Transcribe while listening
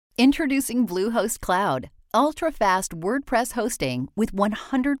Introducing Bluehost Cloud, ultra-fast WordPress hosting with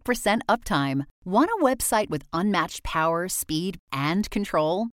 100% uptime. Want a website with unmatched power, speed, and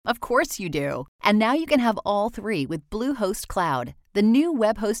control? Of course you do. And now you can have all three with Bluehost Cloud, the new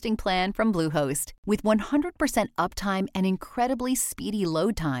web hosting plan from Bluehost. With 100% uptime and incredibly speedy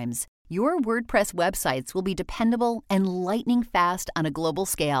load times, your WordPress websites will be dependable and lightning fast on a global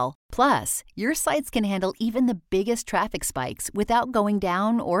scale. Plus, your sites can handle even the biggest traffic spikes without going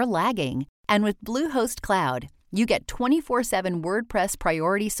down or lagging. And with Bluehost Cloud, you get 24/7 WordPress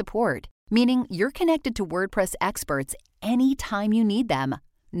priority support, meaning you're connected to WordPress experts anytime you need them.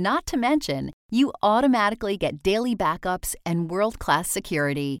 Not to mention, you automatically get daily backups and world-class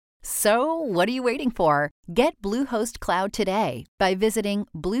security. So, what are you waiting for? Get Bluehost Cloud today by visiting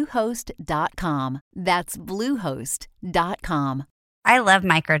Bluehost.com. That's Bluehost.com. I love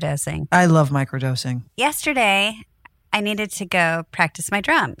microdosing. I love microdosing. Yesterday, I needed to go practice my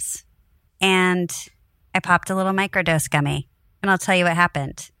drums. And I popped a little microdose gummy. And I'll tell you what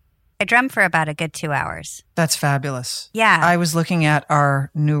happened. I drummed for about a good 2 hours. That's fabulous. Yeah. I was looking at our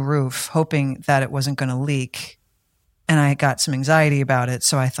new roof, hoping that it wasn't going to leak. And I got some anxiety about it.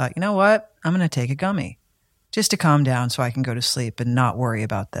 So I thought, you know what? I'm going to take a gummy just to calm down so I can go to sleep and not worry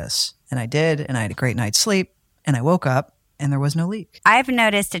about this. And I did. And I had a great night's sleep. And I woke up and there was no leak. I've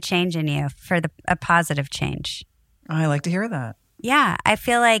noticed a change in you for a positive change. I like to hear that. Yeah. I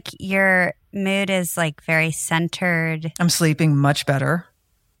feel like your mood is like very centered. I'm sleeping much better.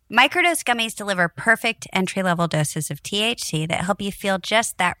 Microdose gummies deliver perfect entry-level doses of THC that help you feel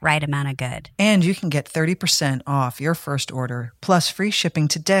just that right amount of good. And you can get 30% off your first order, plus free shipping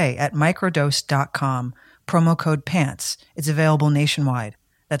today at microdose.com, promo code PANTS. It's available nationwide.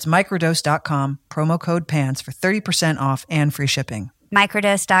 That's microdose.com, promo code PANTS for 30% off and free shipping.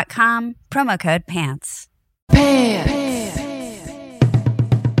 Microdose.com, promo code PANTS. Pants.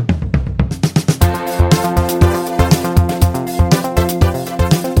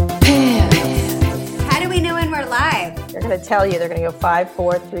 They're going to tell you. They're going to go 5,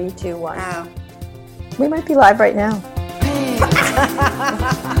 4, 3, 2, 1. Oh. We might be live right now.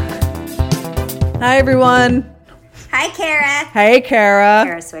 Hi, everyone. Hi, Kara. Hey, Kara.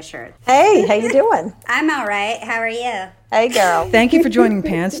 Kara Swisher. Hey, how you doing? I'm all right. How are you? Hey, girl. Thank you for joining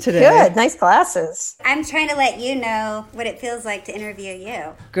Pants today. Good. Nice glasses. I'm trying to let you know what it feels like to interview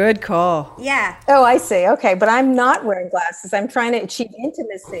you. Good call. Yeah. Oh, I see. Okay, but I'm not wearing glasses. I'm trying to achieve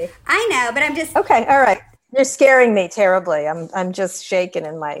intimacy. I know, but I'm just... Okay, all right. You're scaring me terribly. I'm just shaking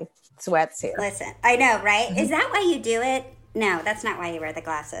in my sweats here. Listen, I know, right? Mm-hmm. Is that why you do it? No, that's not why you wear the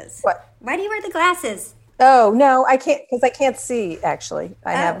glasses. What? Why do you wear the glasses? Oh, no, I can't, because I can't see, actually.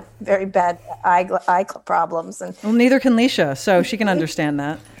 I have very bad eye problems. And well, neither can Leisha, so she can understand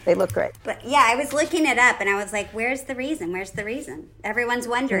that. They look great. But yeah, I was looking it up, and I was like, where's the reason? Where's the reason? Everyone's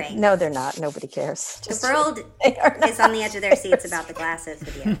wondering. No, they're not. Nobody cares. The world is on the edge of their seats about the glasses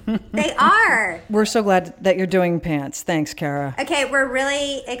with you. They are. We're so glad that you're doing Pants. Thanks, Kara. Okay, we're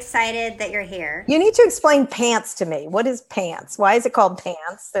really excited that you're here. You need to explain pants to me. What is pants? Why is it called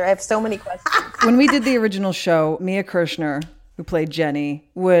pants? I have so many questions. When we did the original show, Mia Kirshner, who played Jenny,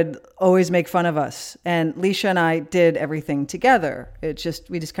 would always make fun of us. And Leisha and I did everything together. We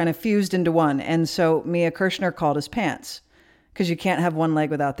just kind of fused into one. And so Mia Kirshner called us Pants because you can't have one leg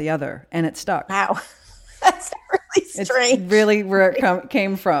without the other. And it stuck. Wow. That's really strange. It's really where it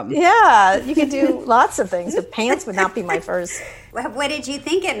came from. Yeah, you could do lots of things, but pants would not be my first. What did you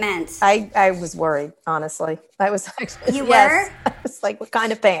think it meant? I was worried, honestly. I was actually. You yes, were? I was like, what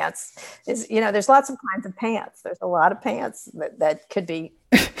kind of pants? There's lots of kinds of pants. There's a lot of pants that could be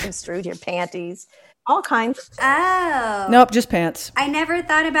construed here. Panties, all kinds of things. Oh. Nope, just pants. I never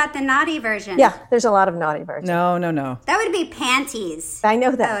thought about the naughty version. Yeah, there's a lot of naughty versions. No. That would be panties. I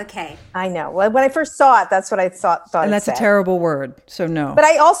know that. Oh, okay. I know. Well, when I first saw it, that's what I thought. And that's a terrible word, so no. But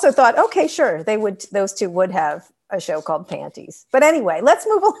I also thought, okay, sure, those two would have a show called Panties. But anyway, let's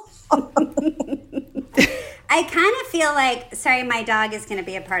move along. I kind of feel like, sorry, my dog is going to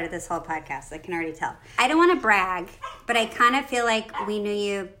be a part of this whole podcast. I can already tell. I don't want to brag, but I kind of feel like we knew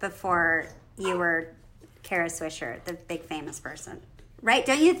you before you were Kara Swisher, the big famous person. Right?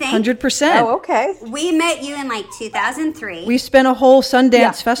 Don't you think? 100%. Oh, okay. We met you in like 2003. We spent a whole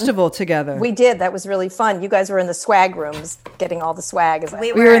Sundance festival together. We did. That was really fun. You guys were in the swag rooms getting all the swag.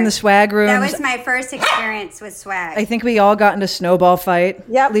 We were in the swag rooms. That was my first experience with swag. I think we all got into a snowball fight.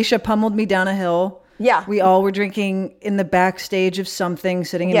 Yep. Leisha pummeled me down a hill. Yeah. We all were drinking in the backstage of something,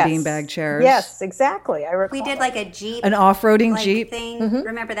 sitting in beanbag chairs. Yes, exactly. I recall. We did like a Jeep. An off-roading like, Jeep. thing.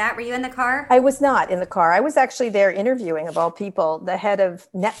 Remember that? Were you in the car? I was not in the car. I was actually there interviewing, of all people, the head of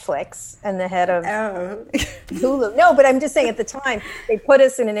Netflix and the head of Hulu. No, but I'm just saying at the time, they put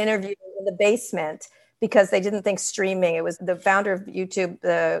us in an interview in the basement because they didn't think streaming. It was the founder of YouTube,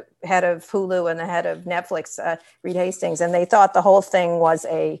 the head of Hulu, and the head of Netflix, Reed Hastings, and they thought the whole thing was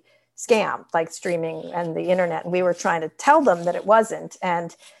a scam, like streaming and the internet. And we were trying to tell them that it wasn't.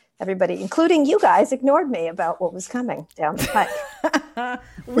 And everybody, including you guys, ignored me about what was coming down the pike.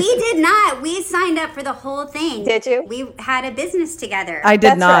 We did not. We signed up for the whole thing. Did you? We had a business together. I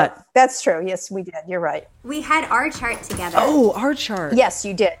did That's not. Right. That's true. Yes, we did. You're right. We had our chart together. Oh, our chart. Yes,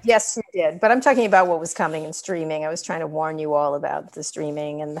 you did. Yes, you did. But I'm talking about what was coming in streaming. I was trying to warn you all about the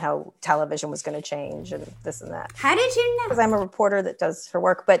streaming and how television was going to change and this and that. How did you know? Because I'm a reporter that does her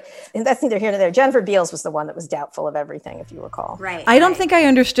work. But that's neither here nor there. Jennifer Beals was the one that was doubtful of everything, if you recall. Right. I don't think I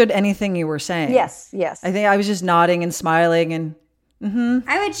understood anything you were saying. Yes, yes. I think I was just nodding and smiling and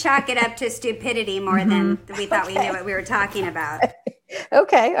I would chalk it up to stupidity more than we thought we knew what we were talking about.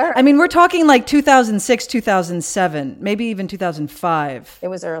 Okay, all right. I mean, we're talking like 2006, 2007, maybe even 2005. It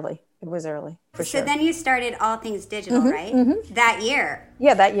was early. It was early, for sure. So then you started All Things Digital, right? That year.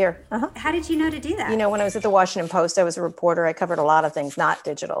 Yeah, that year. Uh-huh. How did you know to do that? You know, when I was at the Washington Post, I was a reporter. I covered a lot of things, not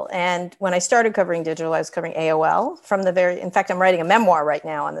digital. And when I started covering digital, I was covering AOL from the in fact, I'm writing a memoir right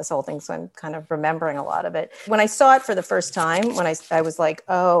now on this whole thing. So I'm kind of remembering a lot of it. When I saw it for the first time, when I was like,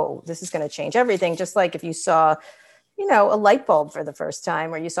 oh, this is going to change everything. Just like if you saw, you know, a light bulb for the first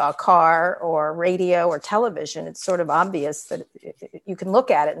time, or you saw a car or radio or television, it's sort of obvious that you can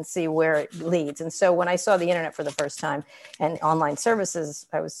look at it and see where it leads. And so when I saw the internet for the first time and online services,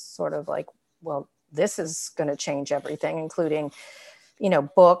 I was sort of like, well, this is going to change everything, including, you know,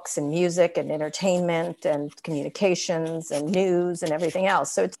 books and music and entertainment and communications and news and everything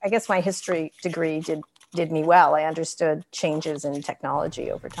else. So I guess my history degree did me well. I understood changes in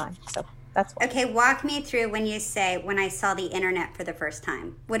technology over time. So that's why. Okay, walk me through when you say, when I saw the internet for the first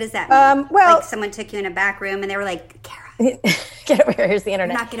time. What does that mean? Well, like someone took you in a back room and they were like, Kara, get over here, here's the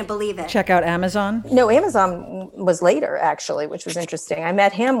internet. I'm not going to believe it. Check out Amazon. No, Amazon was later, actually, which was interesting. I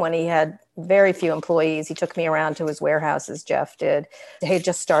met him when he had very few employees. He took me around to his warehouses, Jeff did. He had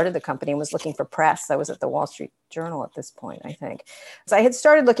just started the company and was looking for press. I was at the Wall Street Journal at this point, I think. So I had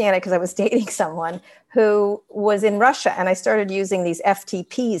started looking at it because I was dating someone who was in Russia, and I started using these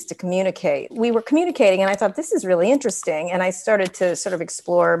FTPs to communicate. We were communicating, and I thought, this is really interesting. And I started to sort of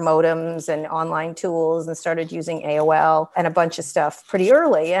explore modems and online tools and started using AOL and a bunch of stuff pretty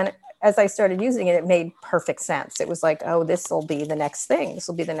early. And as I started using it, it made perfect sense. It was like, oh, this will be the next thing. This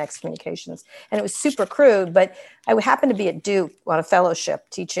will be the next communications. And it was super crude, but I happened to be at Duke on a fellowship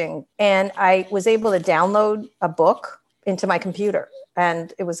teaching, and I was able to download a book into my computer.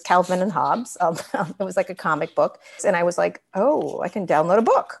 And it was Calvin and Hobbes. It was like a comic book. And I was like, oh, I can download a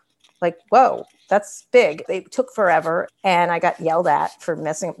book. Like, whoa, that's big. It took forever. And I got yelled at for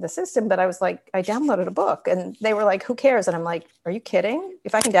messing up the system. But I was like, I downloaded a book. And they were like, who cares? And I'm like, are you kidding?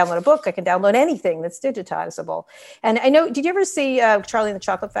 If I can download a book, I can download anything that's digitizable. And I know, did you ever see Charlie and the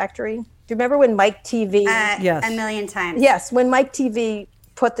Chocolate Factory? Do you remember when Mike TV? Yes. A million times. Yes, when Mike TV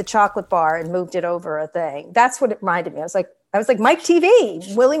put the chocolate bar and moved it over a thing. That's what it reminded me. I was like, Mike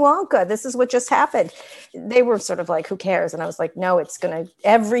TV, Willy Wonka, this is what just happened. They were sort of like, who cares? And I was like, no,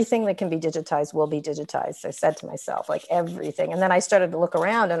 everything that can be digitized will be digitized. I said to myself, like, everything. And then I started to look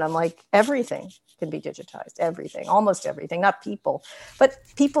around and I'm like, everything can be digitized, everything, almost everything, not people, but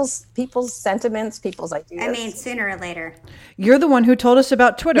people's sentiments, people's ideas. I mean, sooner or later. You're the one who told us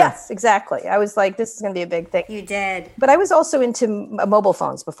about Twitter. Yes, exactly. I was like, this is going to be a big thing. You did. But I was also into mobile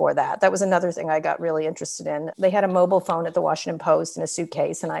phones before that. That was another thing I got really interested in. They had a mobile phone at the Washington Post in a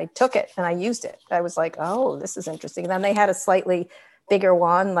suitcase, and I took it and I used it. I was like, oh, this is interesting. And then they had a slightly bigger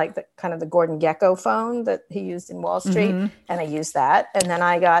one, like the Gordon Gekko phone that he used in Wall Street. And I used that. And then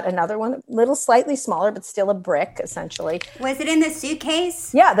I got another one, a little slightly smaller, but still a brick, essentially. Was it in the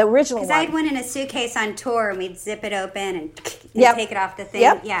suitcase? Yeah, the original one. Because I had one in a suitcase on tour, and we'd zip it open and take it off the thing.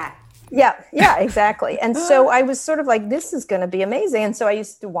 Yep. Yeah, exactly. And so I was sort of like, this is going to be amazing. And so I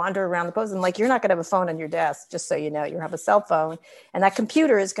used to wander around the post and like, you're not going to have a phone on your desk, just so you know, you have a cell phone, and that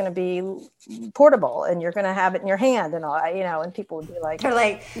computer is going to be portable and you're going to have it in your hand and all, and people would be like, they're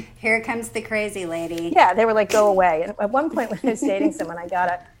like, here comes the crazy lady. Yeah. They were like, go away. And at one point when I was dating someone,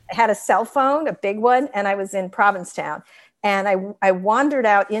 I had a cell phone, a big one. And I was in Provincetown. And I wandered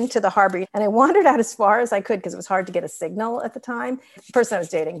out into the harbor, and I wandered out as far as I could because it was hard to get a signal at the time. The person I was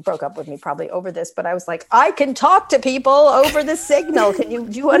dating broke up with me probably over this, but I was like, I can talk to people over the signal. Do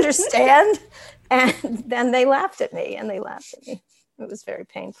you understand? And then they laughed at me. It was very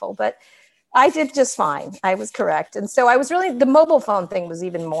painful, but I did just fine. I was correct. And so I was really, the mobile phone thing was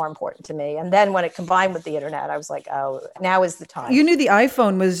even more important to me. And then when it combined with the internet, I was like, oh, now is the time. You knew the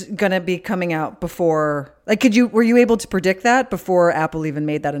iPhone was going to be coming out before, like, were you able to predict that before Apple even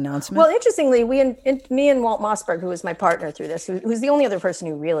made that announcement? Well, interestingly, me and Walt Mossberg, who was my partner through this, who's the only other person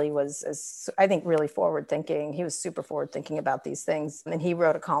who really was, I think, really forward thinking. He was super forward thinking about these things. And he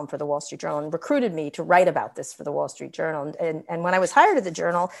wrote a column for the Wall Street Journal and recruited me to write about this for the Wall Street Journal. And when I was hired at the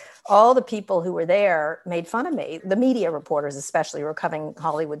Journal, all the people who were there made fun of me. The media reporters, especially, who were covering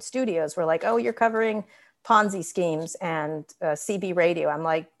Hollywood studios, were like, oh, you're covering Ponzi schemes and CB radio. I'm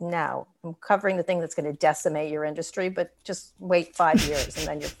like, no, I'm covering the thing that's going to decimate your industry, but just wait 5 years and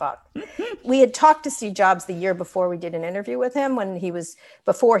then you're fucked. We had talked to Steve Jobs the year before we did an interview with him when he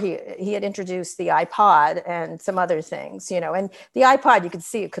had introduced the iPod and some other things, and the iPod, you could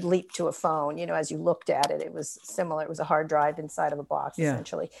see it could leap to a phone, as you looked at it. It was similar. It was a hard drive inside of a box,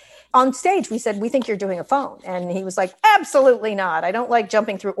 essentially. On stage, we said, we think you're doing a phone. And he was like, absolutely not. I don't like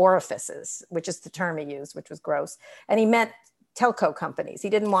jumping through orifices, which is the term he used, which was gross. And he meant telco companies. He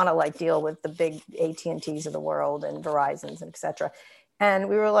didn't want to deal with the big AT&Ts of the world and Verizons and et cetera. And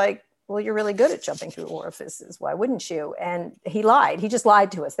we were like, well, you're really good at jumping through orifices. Why wouldn't you? And he lied. He just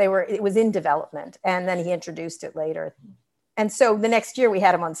lied to us. It was in development. And then he introduced it later. And so the next year we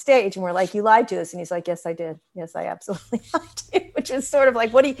had him on stage and we're like, you lied to us. And he's like, yes, I did. Yes, I absolutely lied to you, which is sort of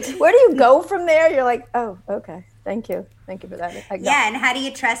like, where do you go from there? You're like, oh, okay. Thank you. Thank you for that. Yeah. And how do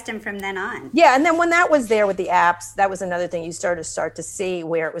you trust him from then on? Yeah. And then when that was there with the apps, that was another thing you start to see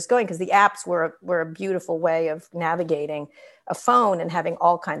where it was going, because the apps were a beautiful way of navigating a phone and having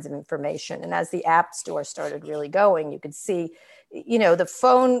all kinds of information. And as the app store started really going, you could see, the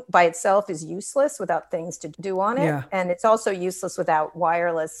phone by itself is useless without things to do on it. Yeah. And it's also useless without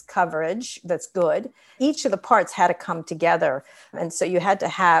wireless coverage that's good. Each of the parts had to come together. And so you had to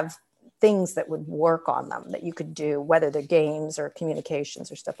have things that would work on them that you could do, whether they're games or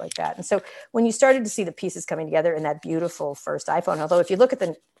communications or stuff like that. And so when you started to see the pieces coming together in that beautiful first iPhone, although if you look at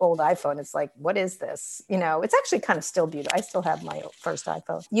the old iPhone, it's like, what is this? It's actually kind of still beautiful. I still have my first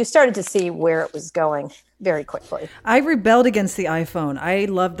iPhone. You started to see where it was going very quickly. I rebelled against the iPhone. I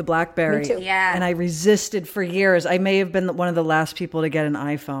loved the BlackBerry. Me too. Yeah. And I resisted for years. I may have been one of the last people to get an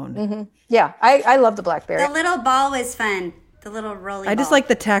iPhone. Mm-hmm. Yeah, I love the BlackBerry. The little ball was fun. The little rolly I just ball. like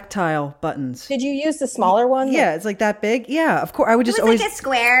the tactile buttons. Did you use the smaller one? Yeah, it's like that big. Yeah, of course. I would just it was always like a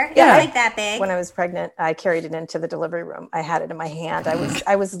square. Yeah. Like that big. When I was pregnant, I carried it into the delivery room. I had it in my hand. I was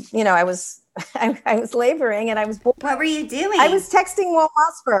laboring and I was bored. What were you doing? I was texting Walt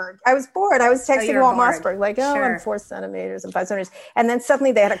Mossberg. I was bored. I was texting Walt Mossberg like, Sure. I'm 4 centimeters and 5 centimeters. And then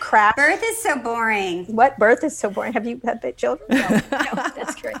suddenly they had a crash. Birth is so boring. What? Birth is so boring. Have you had children? No,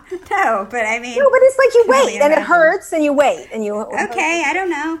 that's great. No, but I mean. No, but it's like you wait really and it imagine. hurts and you wait and you. Okay, I don't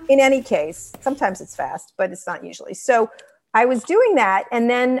know. In any case, sometimes it's fast, but it's not usually. So I was doing that. And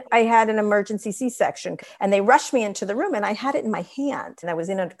then I had an emergency C-section and they rushed me into the room and I had it in my hand and I was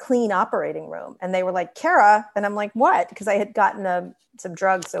in a clean operating room and they were like, Kara. And I'm like, what? Because I had gotten some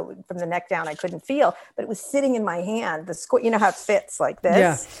drugs. So from the neck down, I couldn't feel, but it was sitting in my hand. You know how it fits like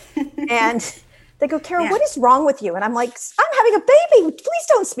this. Yeah. And they go, Kara, what is wrong with you? And I'm like, I'm having a baby. Please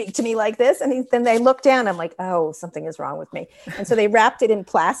don't speak to me like this. And then they look down. I'm like, oh, something is wrong with me. And so they wrapped it in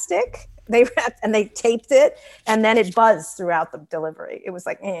plastic. They taped it, and then it buzzed throughout the delivery. It was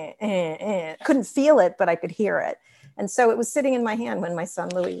like, Couldn't feel it, but I could hear it. And so it was sitting in my hand when my son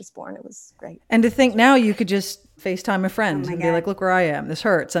Louis was born. It was great. And to think now you could just FaceTime a friend and be like, look where I am. This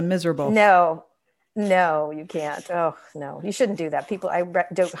hurts. I'm miserable. No, you can't. Oh, no, you shouldn't do that. People,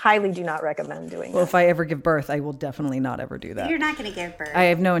 highly do not recommend doing that. Well, if I ever give birth, I will definitely not ever do that. You're not going to give birth. I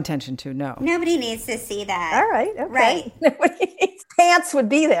have no intention to, no. Nobody needs to see that. All right. Okay. Right. Nobody needs. Pants would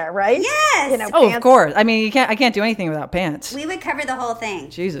be there, right? Yes. Pants. Of course. I mean, I can't do anything without pants. We would cover the whole thing.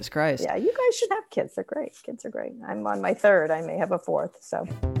 Jesus Christ. Yeah, you guys should have kids. They're great. Kids are great. I'm on my 3rd. I may have a 4th, so.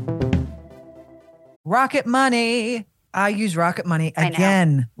 Rocket Money. I used Rocket Money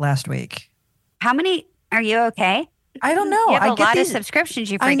again last week. How many? Are you okay? I don't know. You have I a get lot these, of subscriptions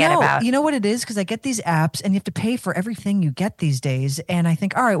you forget about. You know what it is? Because I get these apps and you have to pay for everything you get these days. And I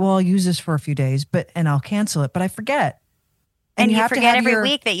think, all right, well, I'll use this for a few days, and I'll cancel it. But I forget. And you forget every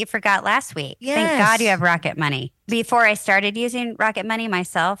week that you forgot last week. Yes. Thank God you have Rocket Money. Before I started using Rocket Money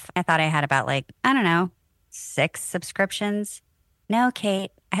myself, I thought I had about 6 subscriptions. No,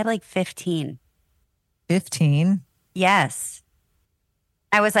 Kate, I had 15. 15? Yes.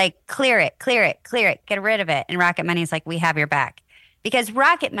 I was like, clear it, get rid of it. And Rocket Money's like, we have your back. Because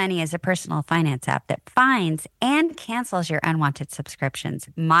Rocket Money is a personal finance app that finds and cancels your unwanted subscriptions,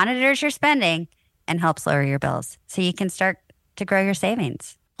 monitors your spending, and helps lower your bills so you can start to grow your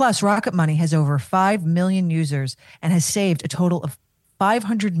savings. Plus, Rocket Money has over 5 million users and has saved a total of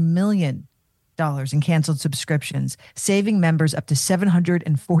 $500 million in canceled subscriptions, saving members up to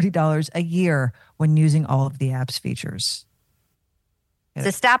 $740 a year when using all of the app's features. So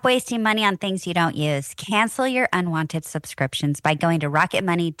stop wasting money on things you don't use. Cancel your unwanted subscriptions by going to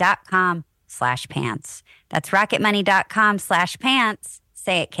rocketmoney.com/pants. That's rocketmoney.com/pants.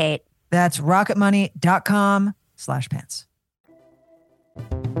 Say it, Kate. That's rocketmoney.com/pants.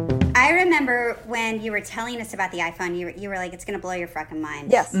 I remember when you were telling us about the iPhone, you were like, it's going to blow your fucking mind.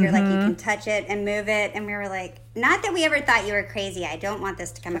 Yes. You're like, you can touch it and move it. And we were like, not that we ever thought you were crazy. I don't want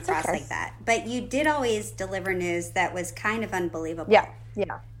this to come across like that. But you did always deliver news that was kind of unbelievable. Yeah.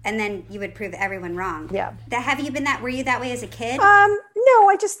 And then you would prove everyone wrong. Yeah. Were you that way as a kid? No,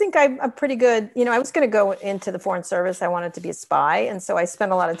 I just think I'm pretty good. I was going to go into the Foreign Service. I wanted to be a spy. And so I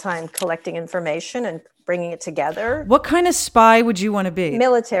spent a lot of time collecting information and bringing it together. What kind of spy would you want to be?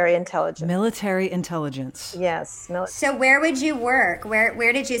 Military intelligence. Military intelligence. Yes. So where would you work?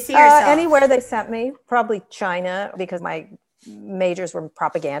 Where did you see yourself? Anywhere they sent me, probably China, because my majors were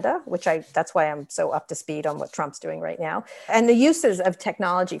propaganda, that's why I'm so up to speed on what Trump's doing right now. And the uses of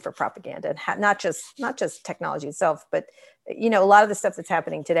technology for propaganda, not just technology itself, but a lot of the stuff that's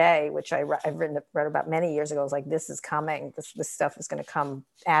happening today, which I've read about many years ago, is like, this is coming. This stuff is going to come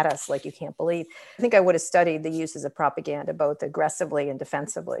at us like you can't believe. I think I would have studied the uses of propaganda, both aggressively and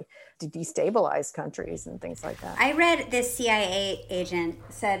defensively, to destabilize countries and things like that. I read this CIA agent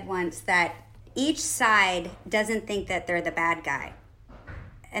said once that each side doesn't think that they're the bad guy.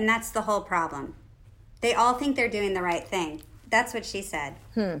 And that's the whole problem. They all think they're doing the right thing. That's what she said.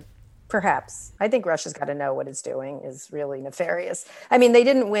 Perhaps. I think Russia's got to know what it's doing is really nefarious. I mean, they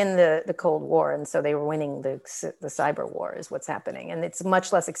didn't win the Cold War, and so they were winning the cyber war is what's happening. And it's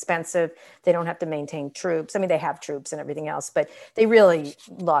much less expensive. They don't have to maintain troops. I mean, they have troops and everything else, but they really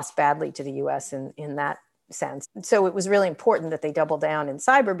lost badly to the U.S. in that sense. So it was really important that they double down in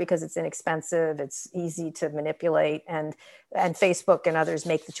cyber because it's inexpensive, it's easy to manipulate, and Facebook and others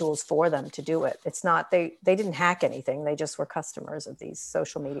make the tools for them to do it. It's not, they didn't hack anything. They just were customers of these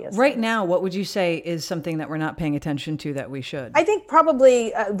social media Right sites. now, what would you say is something that we're not paying attention to that we should? I think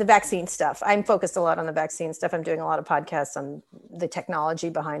probably the vaccine stuff. I'm focused a lot on the vaccine stuff. I'm doing a lot of podcasts on the technology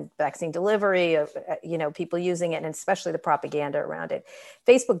behind vaccine delivery, people using it, and especially the propaganda around it.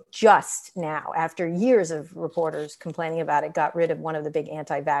 Facebook just now, after years of reporters complaining about it, got rid of one of the big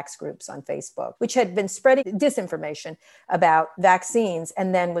anti-vax groups on Facebook, which had been spreading disinformation about vaccines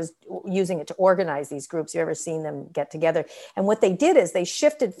and then was using it to organize these groups. You've ever seen them get together? And what they did is they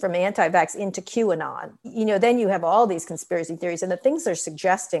shifted from anti-vax into QAnon. Then you have all these conspiracy theories, and the things they're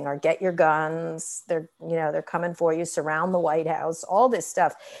suggesting are get your guns, they're coming for you, surround the White House, all this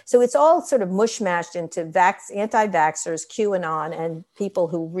stuff. So it's all sort of mush-mashed into anti-vaxxers, QAnon, and people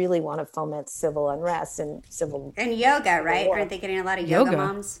who really want to foment civil unrest and yoga, right? Aren't they getting a lot of yoga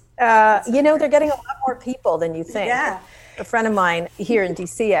moms? They're getting a lot more people than you think. Yeah. A friend of mine here in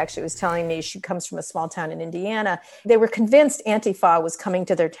DC actually was telling me, she comes from a small town in Indiana. They were convinced Antifa was coming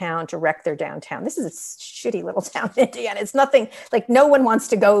to their town to wreck their downtown. This is a shitty little town in Indiana. It's nothing, like no one wants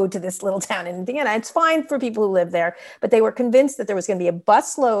to go to this little town in Indiana. It's fine for people who live there, but they were convinced that there was going to be a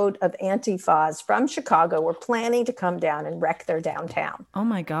busload of Antifas from Chicago were planning to come down and wreck their downtown. Oh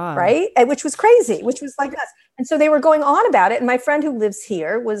my God. Right? Which was crazy, which was like us. And so they were going on about it. And my friend who lives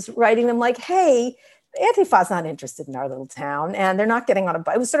here was writing them like, hey, Antifa's not interested in our little town, and they're not getting on a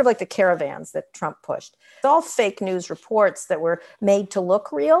bus. It was sort of like the caravans that Trump pushed. It's all fake news reports that were made to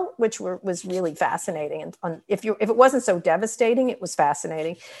look real, which was really fascinating. And if it wasn't so devastating, it was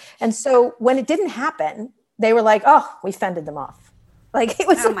fascinating. And so when it didn't happen, they were like, "Oh, we fended them off." Like it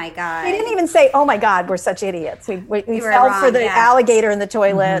was. Oh my God! They didn't even say, "Oh my God, we're such idiots. We fell wrong, for the yeah. alligator in the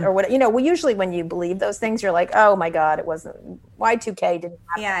toilet or what." Well, usually when you believe those things, you're like, "Oh my God, it wasn't Y2K didn't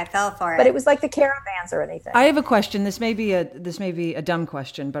happen." Yeah, I fell for it. But it was like the caravans or anything. I have a question. This may be a dumb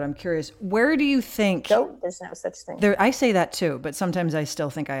question, but I'm curious. Where do you think? There's no such thing. I say that too, but sometimes I still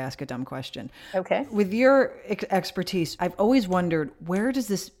think I ask a dumb question. Okay. With your expertise, I've always wondered, where does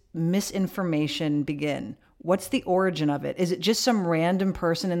this misinformation begin? What's the origin of it? Is it just some random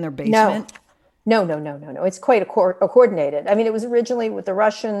person in their basement? No. It's quite coordinated. I mean, it was originally with the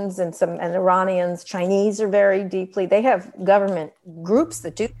Russians and Iranians. Chinese are very deeply. They have government groups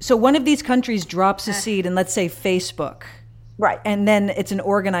that do. So one of these countries drops a seed, and let's say Facebook. Right. And then it's an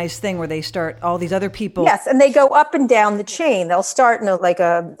organized thing where they start all these other people. Yes, and they go up and down the chain. They'll start in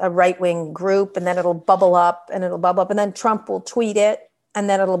a right-wing group, and then it'll bubble up, and then Trump will tweet it, and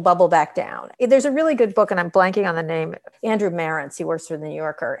then it'll bubble back down. There's a really good book, and I'm blanking on the name, Andrew Marantz, he works for the New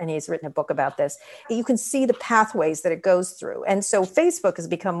Yorker, and he's written a book about this. You can see the pathways that it goes through. And so Facebook has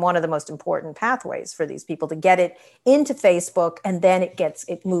become one of the most important pathways for these people to get it into Facebook, and then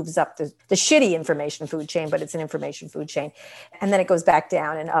it moves up the shitty information food chain, but it's an information food chain. And then it goes back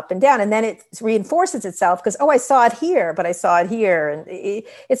down and up and down, and then it reinforces itself because, I saw it here, but I saw it here. And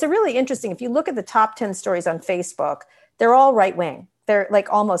it's a really interesting, if you look at the top 10 stories on Facebook, they're all right-wing. They're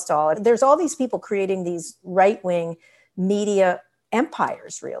like almost all. There's all these people creating these right-wing media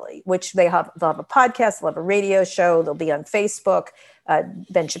empires, really, which they'll have a podcast, they'll have a radio show, they'll be on Facebook.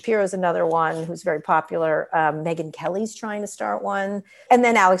 Ben Shapiro's another one who's very popular. Megyn Kelly's trying to start one. And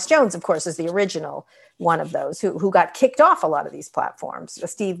then Alex Jones, of course, is the original one of those who got kicked off a lot of these platforms.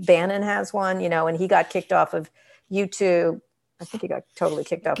 Steve Bannon has one, and he got kicked off of YouTube. I think he got totally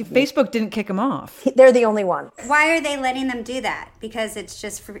kicked off. Facebook didn't kick him off. They're the only one. Why are they letting them do that? Because it's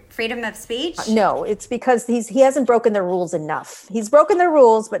just freedom of speech? No, it's because he hasn't broken the rules enough. He's broken the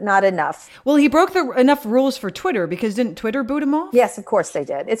rules, but not enough. Well, he broke enough rules for Twitter because didn't Twitter boot him off? Yes, of course they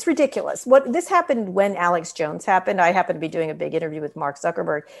did. It's ridiculous. This happened when Alex Jones happened. I happened to be doing a big interview with Mark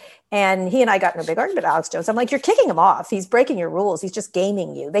Zuckerberg, and he and I got in a big argument about Alex Jones. I'm like, you're kicking him off. He's breaking your rules. He's just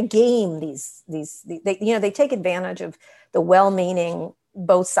gaming you. They game they take advantage of the well-meaning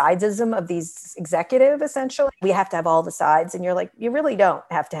both sidesism of these executive, essentially. We have to have all the sides. And you're like, you really don't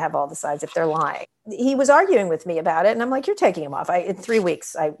have to have all the sides if they're lying. He was arguing with me about it. And I'm like, you're taking him off. In 3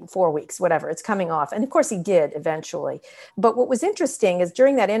 weeks, 4 weeks, whatever, it's coming off. And of course he did eventually. But what was interesting is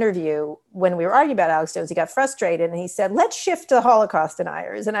during that interview, when we were arguing about Alex Jones, he got frustrated and he said, let's shift to Holocaust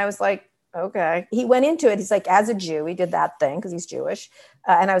deniers. And I was like, okay. He went into it. He's like, as a Jew, he did that thing because he's Jewish.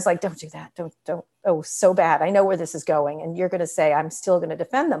 And I was like, don't do that. Don't. Oh, so bad. I know where this is going. And you're going to say, I'm still going to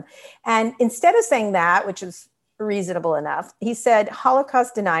defend them. And instead of saying that, which is reasonable enough, he said,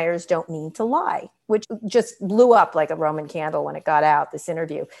 Holocaust deniers don't need to lie, which just blew up like a Roman candle when it got out, this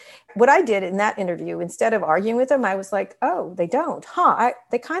interview. What I did in that interview, instead of arguing with him, I was like, oh, they don't.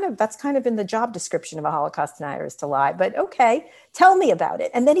 That's kind of in the job description of a Holocaust denier is to lie. But okay, tell me about it.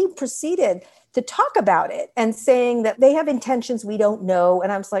 And then he proceeded to talk about it and saying that they have intentions we don't know.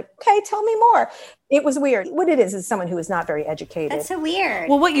 And I was like, okay, tell me more. It was weird. What it is someone who is not very educated. That's so weird.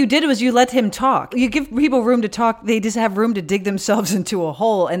 Well, what you did was you let him talk. You give people room to talk. They just have room to dig themselves into a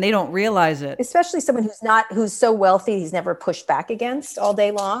hole and they don't realize it. Especially someone who's so wealthy, he's never pushed back against all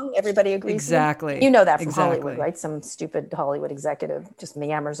day long. Everybody agrees. Exactly. You know that from Hollywood, right? Some stupid Hollywood executive just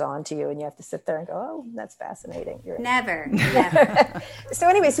yammers on to you and you have to sit there and go, oh, that's fascinating. Never. So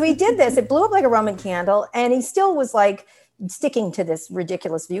anyway, so he did this. It blew up like a Roman candle and he still was like sticking to this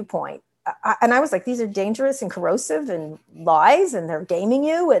ridiculous viewpoint. And I was like, these are dangerous and corrosive and lies and they're gaming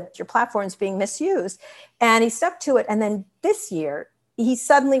you and your platform's being misused. And he stuck to it. And then this year, he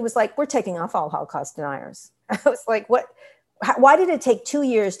suddenly was like, we're taking off all Holocaust deniers. I was like, what? Why did it take 2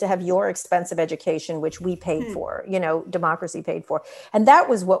 years to have your expensive education, which we paid for, democracy paid for? And that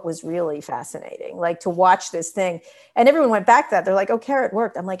was what was really fascinating, like to watch this thing. And everyone went back to that. They're like, oh, Kara, it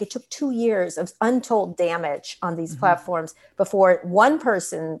worked. I'm like, it took 2 years of untold damage on these platforms before one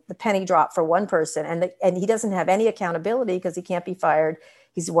person, the penny dropped for one person. And he doesn't have any accountability because he can't be fired.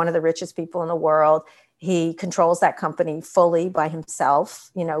 He's one of the richest people in the world. He controls that company fully by himself,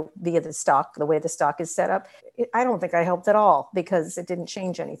 via the stock, the way the stock is set up. I don't think I helped at all because it didn't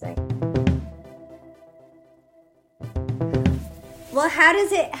change anything. Well, how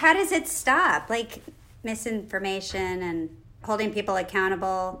does it stop? Like misinformation and holding people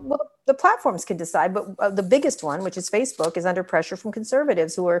accountable? Well, the platforms can decide, but the biggest one, which is Facebook, is under pressure from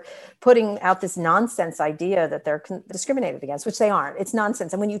conservatives who are putting out this nonsense idea that they're discriminated against, which they aren't. It's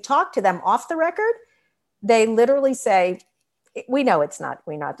nonsense. And when you talk to them off the record, they literally say, we know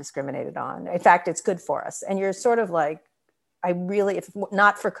we're not discriminated on. In fact, it's good for us. And you're sort of like, if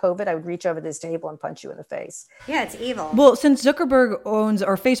not for COVID, I would reach over this table and punch you in the face. Yeah, it's evil. Well, since Facebook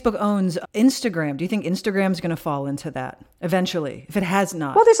owns Instagram, do you think Instagram's going to fall into that eventually, if it has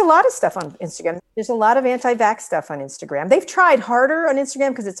not? Well, there's a lot of stuff on Instagram. There's a lot of anti-vax stuff on Instagram. They've tried harder on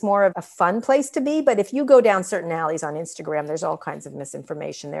Instagram because it's more of a fun place to be. But if you go down certain alleys on Instagram, there's all kinds of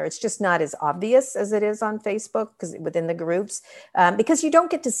misinformation there. It's just not as obvious as it is on Facebook because within the groups, because you don't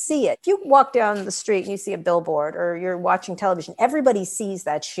get to see it. If you walk down the street and you see a billboard or you're watching television, everybody sees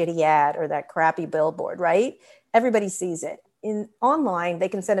that shitty ad or that crappy billboard, right? Everybody sees it. Online, they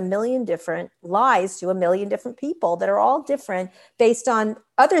can send 1 million different lies to 1 million different people that are all different based on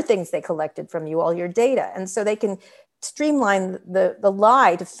other things they collected from you, all your data. And so they can streamline the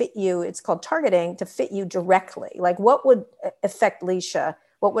lie to fit you. It's called targeting, to fit you directly. Like what would affect Leisha,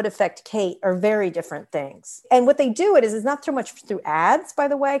 what would affect Kate are very different things. And what they do it is not so much through ads, by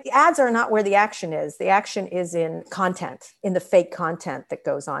the way. The ads are not where the action is. The action is in content, in the fake content that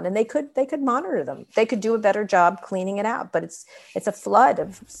goes on. And they could monitor them. They could do a better job cleaning it out, but it's a flood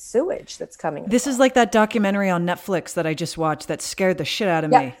of sewage that's coming. This is like that documentary on Netflix that I just watched that scared the shit out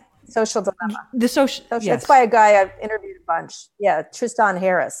of me. Social Dilemma. Yes. That's by a guy I've interviewed a bunch. Yeah, Tristan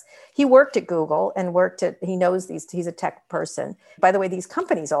Harris. He worked at Google and he knows he's a tech person. By the way, these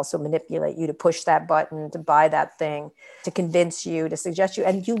companies also manipulate you to push that button, to buy that thing, to convince you, to suggest you.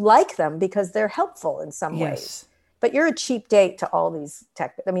 And you like them because they're helpful in some ways. But you're a cheap date to all these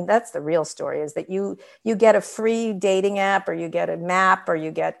tech. I mean, that's the real story, is that you get a free dating app, or you get a map, or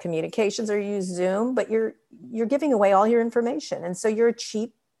you get communications, or you use Zoom, but you're giving away all your information. And so you're a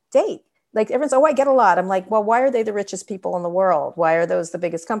cheap date. Like everyone's, I get a lot. I'm like, well, why are they the richest people in the world? Why are those the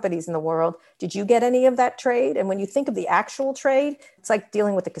biggest companies in the world? Did you get any of that trade? And when you think of the actual trade, it's like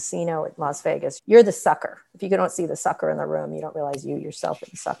dealing with the casino at Las Vegas. You're the sucker. If you don't see the sucker in the room, you don't realize you yourself are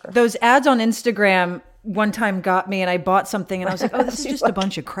the sucker. Those ads on Instagram one time got me, and I bought something and I was like, oh, this is just a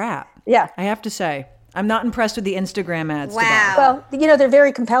bunch of crap. Yeah. I have to say. I'm not impressed with the Instagram ads. Wow. Well, they're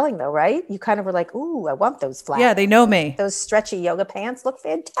very compelling though, right? You kind of were like, ooh, I want those flats. Yeah, they know me. Those stretchy yoga pants look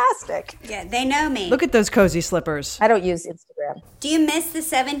fantastic. Yeah, they know me. Look at those cozy slippers. I don't use Instagram. Do you miss the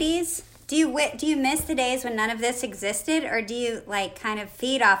 70s? Do you miss the days when none of this existed, or do you like kind of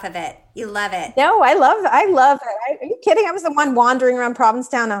feed off of it? You love it. No, I love it. Are you kidding? I was the one wandering around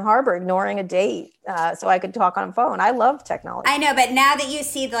Provincetown and Harbor ignoring a date so I could talk on a phone. I love technology. I know, but now that you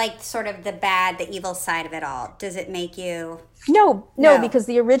see like sort of the evil side of it all, does it make you... No, because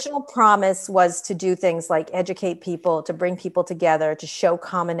the original promise was to do things like educate people, to bring people together, to show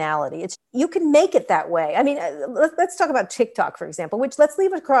commonality. You can make it that way. I mean, let's talk about TikTok, for example, which let's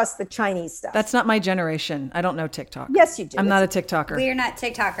leave across the Chinese stuff. That's not my generation. I don't know TikTok. Yes, you do. I'm not a TikToker. We're not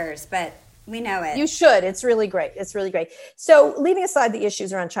TikTokers, but we know it. You should. It's really great. So leaving aside the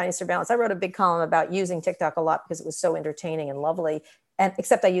issues around Chinese surveillance, I wrote a big column about using TikTok a lot because it was so entertaining and lovely. And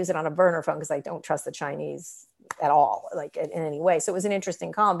except I use it on a burner phone because I don't trust the Chinese at all, like in any way. So it was an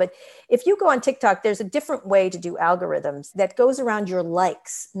interesting column. But if you go on TikTok, there's a different way to do algorithms that goes around your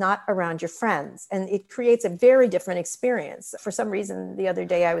likes, not around your friends. And it creates a very different experience. For some reason, the other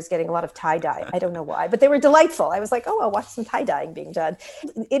day I was getting a lot of tie-dye. I don't know why, but they were delightful. I was like, oh, I'll watch some tie-dyeing being done.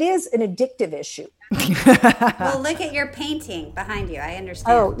 It is an addictive issue. Well, look at your painting behind you. I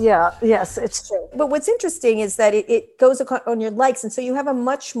understand. Oh, yeah. Yes, it's true. But what's interesting is that it goes on your likes. And so you have a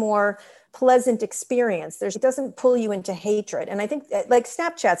much more pleasant experience. It doesn't pull you into hatred. And I think like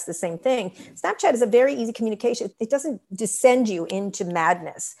Snapchat's the same thing. Snapchat is a very easy communication. It doesn't descend you into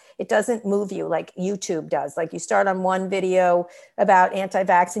madness. It doesn't move you like YouTube does. Like you start on one video about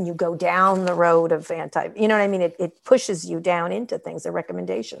anti-vax and you go down the road of you know what I mean? It pushes you down into things, the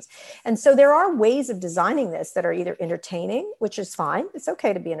recommendations. And so there are ways of designing this that are either entertaining, which is fine. It's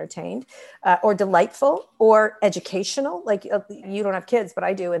okay to be entertained, or delightful, or educational. Like you don't have kids, but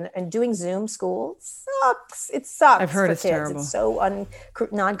I do. And doing Zoom school sucks. It sucks. I've heard it's kids. terrible. It's so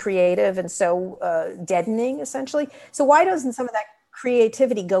non-creative and so deadening, essentially. So why doesn't some of that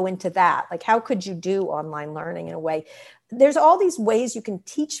creativity go into that? Like, how could you do online learning in a way? There's all these ways you can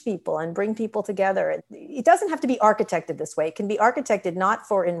teach people and bring people together. It doesn't have to be architected this way. It can be architected not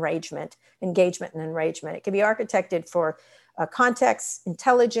for engagement and enragement. It can be architected for context,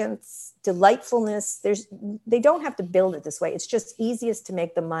 intelligence, delightfulness. They don't have to build it this way. It's just easiest to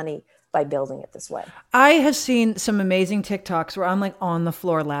make the money by building it this way. I have seen some amazing TikToks where I'm like on the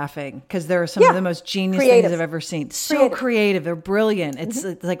floor laughing because there are some of the most genius things I've ever seen. So creative. They're brilliant. It's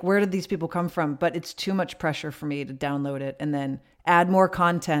like, where did these people come from? But it's too much pressure for me to download it and then add more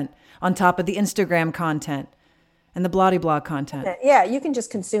content on top of the Instagram content and the Blotty-Blog content. Yeah, you can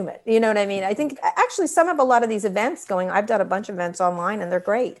just consume it. You know what I mean? I think actually a lot of these events I've done a bunch of events online and they're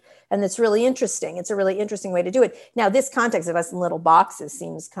great. And it's really interesting. It's a really interesting way to do it. Now, this context of us in little boxes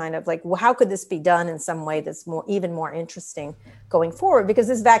seems kind of like, well, how could this be done in some way that's even more interesting going forward? Because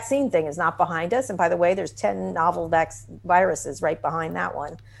this vaccine thing is not behind us. And by the way, there's 10 novel viruses right behind that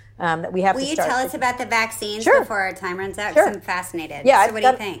one. That we have Will to you start. Tell us about the vaccines Sure. before our time runs out? Sure. Because I'm fascinated. Yeah, so what do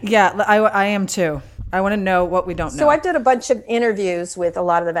you think? Yeah, I am too. I want to know what we don't know. So I've done a bunch of interviews with a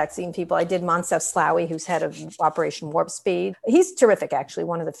lot of the vaccine people. I did Moncef Slaoui, who's head of Operation Warp Speed. He's terrific, actually,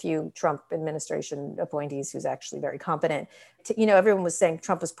 one of the few Trump administration appointees who's actually very competent. Everyone was saying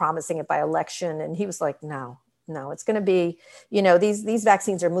Trump was promising it by election. And he was like, no, No, it's going to be, these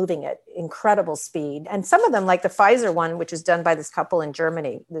vaccines are moving at incredible speed. And some of them, like the Pfizer one, which is done by this couple in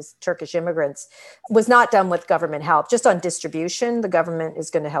Germany, this Turkish immigrants, was not done with government help, just on distribution. The government is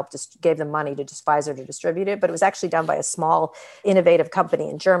going to help, gave them money to just Pfizer to distribute it. But it was actually done by a small innovative company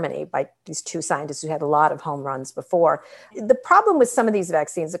in Germany by these two scientists who had a lot of home runs before. The problem with some of these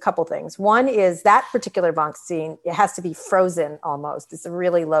vaccines, a couple things. One is that particular vaccine, it has to be frozen almost. It's a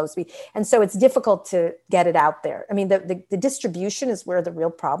really low speed. And so it's difficult to get it out there. I mean, the distribution is where the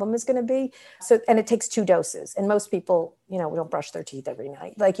real problem is going to be. So, and it takes 2 doses. And most people, don't brush their teeth every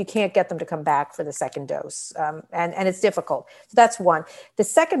night. Like you can't get them to come back for the second dose. And it's difficult. So that's one. The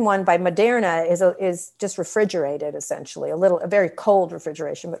second one by Moderna is just refrigerated, essentially, a very cold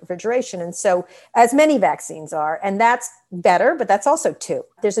refrigeration. And so as many vaccines are, and that's better, but that's also 2.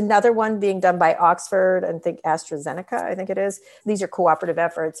 There's another one being done by Oxford, and I think AstraZeneca, I think it is. These are cooperative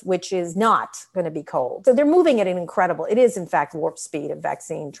efforts, which is not going to be cold. So they're moving at an it is in fact warp speed of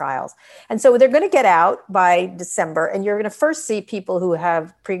vaccine trials. And so they're going to get out by December, and you're going to first see people who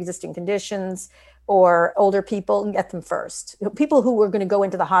have pre-existing conditions or older people, get them first. People who are going to go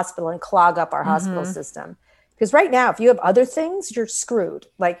into the hospital and clog up our hospital system. Because right now, if you have other things, you're screwed,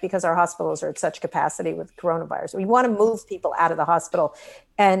 because our hospitals are at such capacity with coronavirus. We want to move people out of the hospital.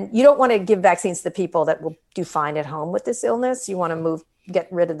 And you don't want to give vaccines to the people that will do fine at home with this illness. You want to get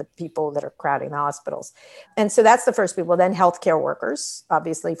rid of the people that are crowding the hospitals. And so that's the first people. Then healthcare workers,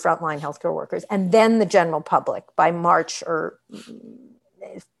 obviously frontline healthcare workers, and then the general public by March or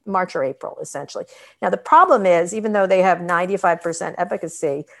April, essentially. Now, the problem is, even though they have 95%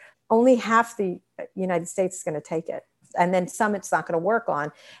 efficacy, only half the United States is going to take it. And then some it's not going to work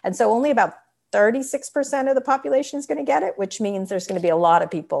on. And so only about 36% of the population is going to get it, which means there's going to be a lot of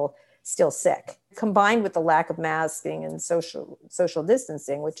people still sick, combined with the lack of masking and social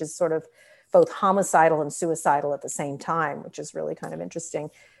distancing, which is sort of both homicidal and suicidal at the same time, which is really kind of interesting.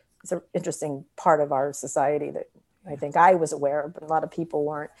 It's an interesting part of our society that I think I was aware of, but a lot of people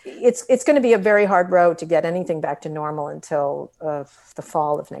weren't. It's going to be a very hard road to get anything back to normal until the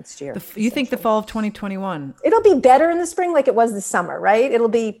fall of next year. You think the fall of 2021? It'll be better in the spring like it was this summer, right? It'll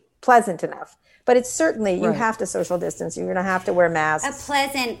be pleasant enough. But it's certainly, you have to social distance. You're going to have to wear masks. A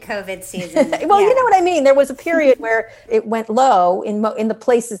pleasant COVID season. Well, you know what I mean? There was a period where it went low in the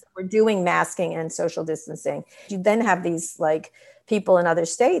places that were doing masking and social distancing. You then have these people in other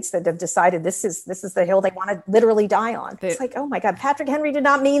states that have decided this is the hill they want to literally die on. It's like, oh my God, Patrick Henry did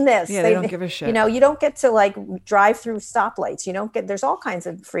not mean this. Yeah, they don't give a shit. You don't get to drive through stoplights. You don't get, there's all kinds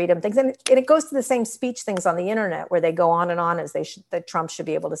of freedom things. And it goes to the same speech things on the internet where they go on and on as that Trump should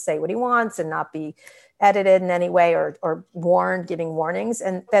be able to say what he wants and not be edited in any way or warned, giving warnings.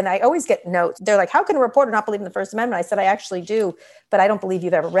 And then I always get notes. They're like, how can a reporter not believe in the First Amendment? I said, I actually do, but I don't believe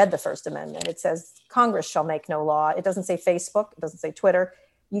you've ever read the First Amendment. It says Congress shall make no law. It doesn't say Facebook. It doesn't say Twitter.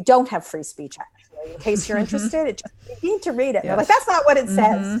 You don't have free speech, actually. In case you're interested, you need to read it. Yes. They're like, that's not what it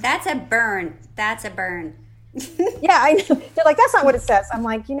says. That's a burn. That's a burn. Yeah, I know. They're like, that's not what it says. I'm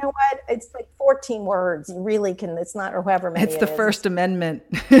like, you know what? It's 14 words. You really can, it's not, or however many it's the First Amendment.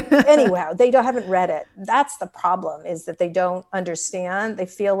 Anyhow, haven't read it. That's the problem, is that they don't understand. They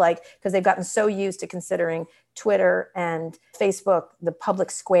feel like, because they've gotten so used to considering Twitter and Facebook the public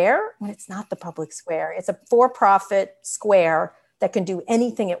square, when it's not the public square. It's a for-profit square that can do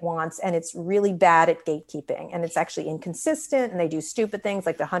anything it wants, and it's really bad at gatekeeping, and it's actually inconsistent, and they do stupid things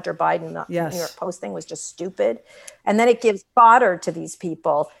like the Hunter Biden New York Post thing was just stupid. And then it gives fodder to these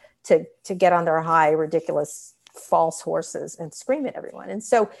people to get on their high, ridiculous, false horses and scream at everyone. And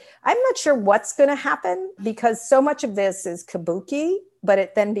so I'm not sure what's going to happen, because so much of this is kabuki, but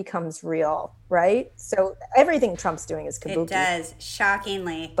it then becomes real, right? So everything Trump's doing is kabuki. It does,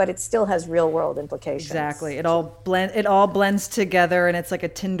 shockingly. But it still has real world implications. Exactly. It all blends together, and it's like a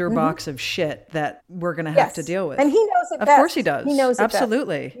tinderbox of shit that we're going to have to deal with. And he knows it best. Of course he does. He knows it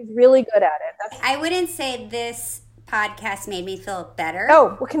absolutely. Best. He's really good at it. I wouldn't say this podcast made me feel better.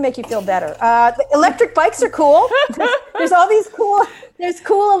 Oh, what can make you feel better? The electric bikes are cool. There's all these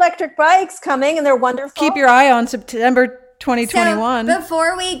cool electric bikes coming, and they're wonderful. Keep your eye on September 2021. So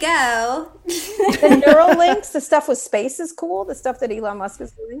before we go, the Neuralinks, the stuff with space is cool. The stuff that Elon Musk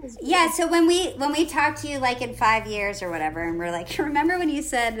is doing is cool. Yeah. So when we talk to you in 5 years or whatever, and we're like, remember when you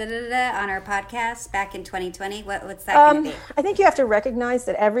said on our podcast back in 2020? What's that going to be? I think you have to recognize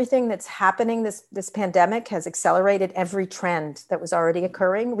that everything that's happening, this pandemic has accelerated every trend that was already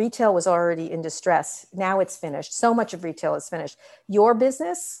occurring. Retail was already in distress. Now it's finished. So much of retail is finished. Your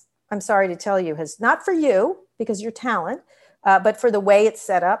business, I'm sorry to tell you, has, not for you because you're talent, but for the way it's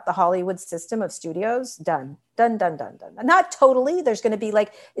set up, the Hollywood system of studios, done. Dun, dun, dun, dun. Not totally. There's going to be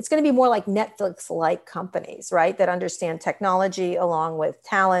it's going to be more like Netflix-like companies, right? That understand technology along with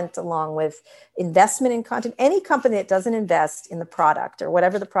talent, along with investment in content. Any company that doesn't invest in the product or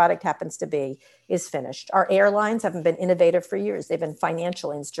whatever the product happens to be is finished. Our airlines haven't been innovative for years. They've been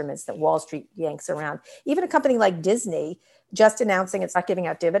financial instruments that Wall Street yanks around. Even a company like Disney just announcing it's not giving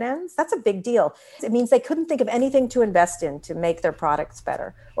out dividends, that's a big deal. It means they couldn't think of anything to invest in to make their products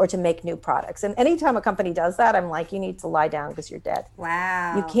better or to make new products. And anytime a company does that, I'm like, you need to lie down because you're dead.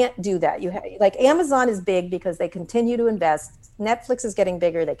 Wow. You can't do that. Like Amazon is big because they continue to invest. Netflix is getting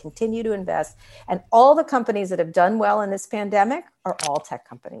bigger. They continue to invest. And all the companies that have done well in this pandemic are all tech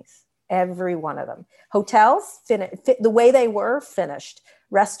companies. Every one of them. Hotels, the way they were, finished.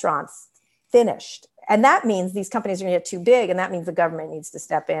 Restaurants, finished. And that means these companies are going to get too big. And that means the government needs to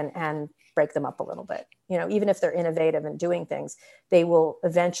step in and break them up a little bit. Even if they're innovative and doing things, they will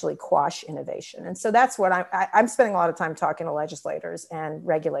eventually quash innovation. And so that's what I'm spending a lot of time talking to legislators and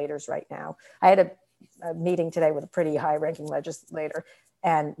regulators right now. I had a meeting today with a pretty high ranking legislator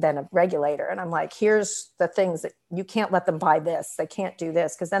and then a regulator. And I'm like, here's the things that you can't let them buy this. They can't do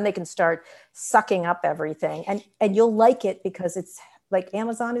this because then they can start sucking up everything. And you'll like it because it's like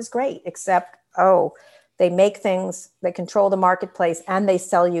Amazon is great, except, they make things, they control the marketplace and they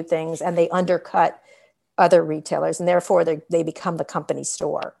sell you things and they undercut other retailers. And therefore they become the company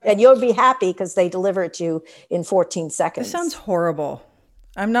store. And you'll be happy because they deliver it to you in 14 seconds. This sounds horrible.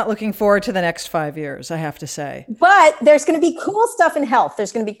 I'm not looking forward to the next 5 years, I have to say. But there's going to be cool stuff in health.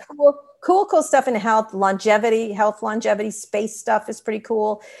 There's going to be cool stuff in health longevity, space stuff is pretty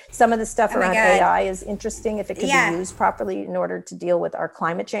cool. Some of the stuff around AI is interesting if it can be used properly in order to deal with our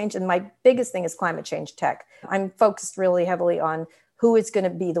climate change. And my biggest thing is climate change tech. I'm focused really heavily on who is going to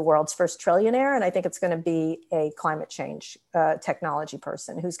be the world's first trillionaire. And I think it's going to be a climate change technology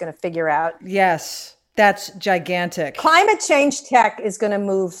person who's going to figure out. Yes. That's gigantic. Climate change tech is going to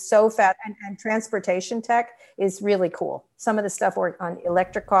move so fast, and transportation tech is really cool. Some of the stuff on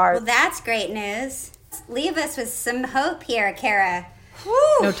electric cars. Well, that's great news. Leave us with some hope here, Kara. Woo.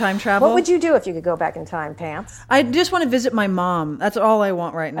 No time travel. What would you do if you could go back in time, Pants? I just want to visit my mom. That's all I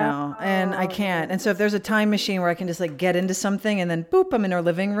want right now. And I can't. And so if there's a time machine where I can just get into something and then boop, I'm in her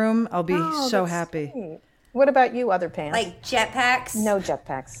living room, I'll be so happy. Sweet. What about you, other Pants? Like jetpacks? No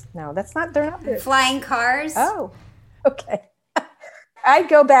jetpacks. No, they're not good. Flying cars? Oh, okay. I'd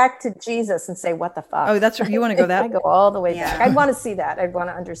go back to Jesus and say, what the fuck? Oh, that's you want to go that? I go all the way back. I'd want to see that. I'd want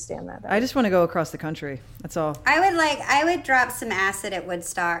to understand that. I just want to go across the country. That's all. I would drop some acid at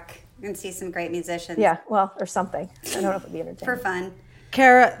Woodstock and see some great musicians. Yeah, well, or something. I don't know if it'd be entertaining. For fun.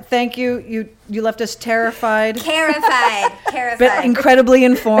 Kara, thank you. You left us terrified. Terrified. But incredibly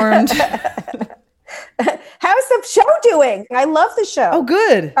informed. How's the show doing? I love the show. Oh,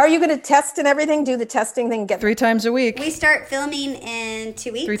 good. Are you going to test and everything? Do the testing thing? 3 times a week. We start filming in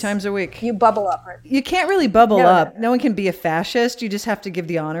 2 weeks. 3 times a week. You bubble up. Right? You can't really bubble up. No one can be a fascist. You just have to give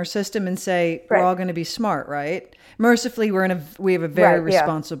the honor system and say, we're all going to be smart, right? Mercifully, we have a very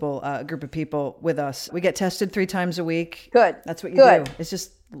responsible group of people with us. We get tested 3 times a week. Good. That's what you do. It's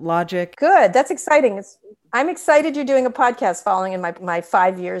just logic. Good. That's exciting. I'm excited you're doing a podcast following in my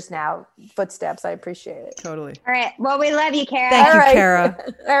 5 years now footsteps. I appreciate it. Totally. All right. Well, we love you, Kara. Thank you, Kara.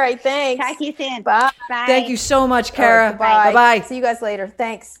 All right. Thanks. Talk to you soon. Bye. Bye. Thank you so much, Kara. Right, bye. See you guys later.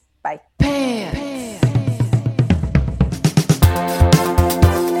 Thanks. Bye.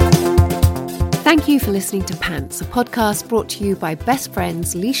 Thank you for listening to Pants, a podcast brought to you by best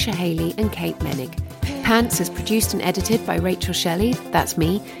friends Leisha Haley and Kate Menig. Pants is produced and edited by Rachel Shelley, that's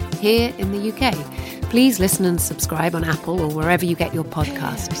me, here in the UK. Please listen and subscribe on Apple or wherever you get your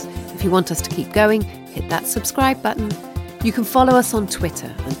podcasts. If you want us to keep going, hit that subscribe button. You can follow us on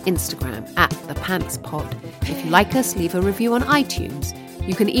Twitter and Instagram @ThePantsPod. If you like us, leave a review on iTunes.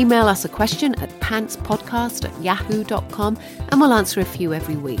 You can email us a question at pantspodcast@yahoo.com and we'll answer a few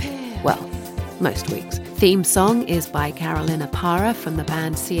every week. Well, most weeks. Theme song is by Carolina Parra from the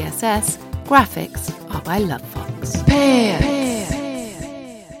band CSS. Graphics are by Love Fox.